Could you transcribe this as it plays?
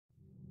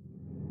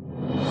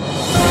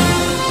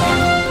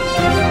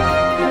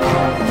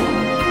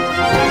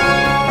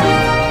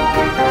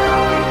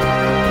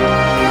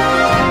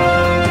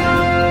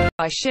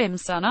Shim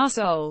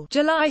SEOUL.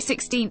 July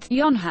 16,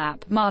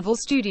 Yonhap, Marvel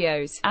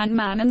Studios,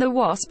 Ant-Man and the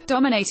Wasp,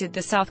 dominated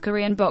the South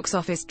Korean box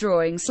office,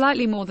 drawing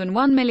slightly more than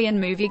 1 million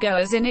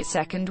moviegoers in its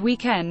second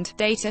weekend,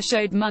 data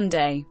showed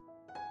Monday.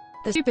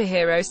 The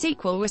superhero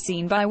sequel was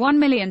seen by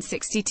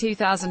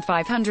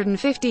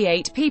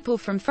 1,062,558 people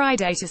from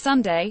Friday to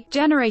Sunday,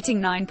 generating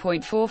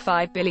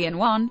 $9.45 billion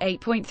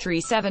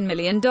 $8.37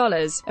 million,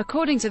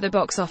 according to the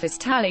box office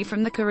tally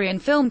from the Korean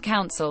Film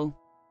Council.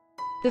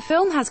 The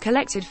film has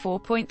collected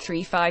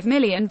 4.35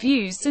 million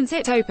views since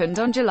it opened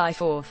on July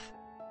 4.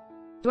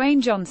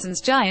 Dwayne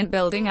Johnson's giant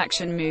building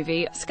action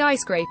movie,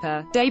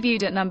 Skyscraper,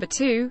 debuted at number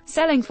 2,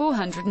 selling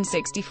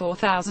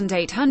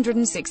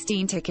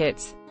 464,816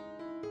 tickets.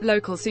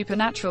 Local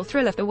supernatural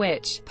thriller The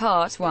Witch,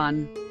 Part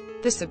 1.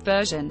 The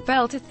Subversion,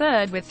 fell to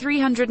third with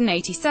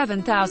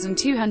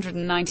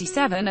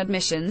 387,297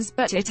 admissions,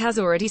 but it has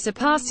already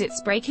surpassed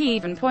its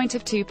break-even point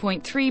of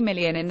 2.3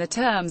 million in the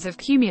terms of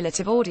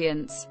cumulative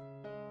audience.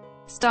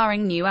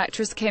 Starring new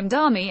actress Kim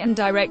Da-mi and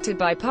directed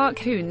by Park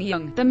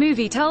Hoon-young, the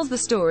movie tells the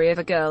story of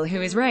a girl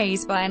who is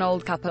raised by an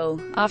old couple,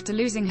 after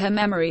losing her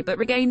memory but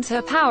regains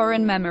her power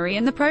and memory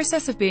in the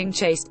process of being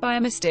chased by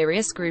a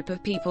mysterious group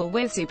of people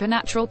with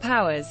supernatural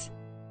powers.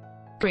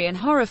 Korean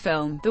horror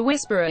film, The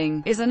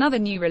Whispering, is another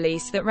new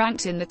release that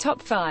ranked in the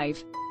top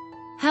 5.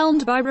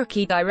 Helmed by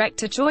rookie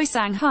director Choi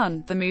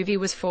Sang-hun, the movie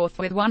was fourth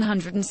with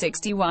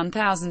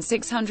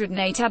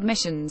 161,608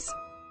 admissions.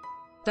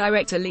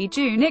 Director Lee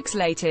Joo-nik's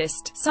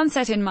latest,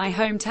 Sunset in My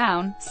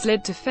Hometown,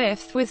 slid to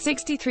fifth with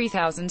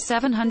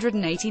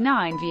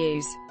 63,789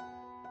 views.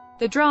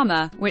 The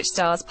drama, which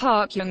stars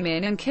Park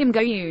Young-min and Kim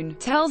Go-yoon,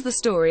 tells the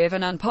story of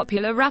an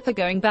unpopular rapper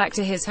going back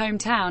to his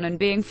hometown and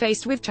being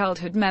faced with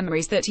childhood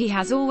memories that he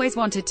has always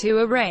wanted to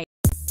erase.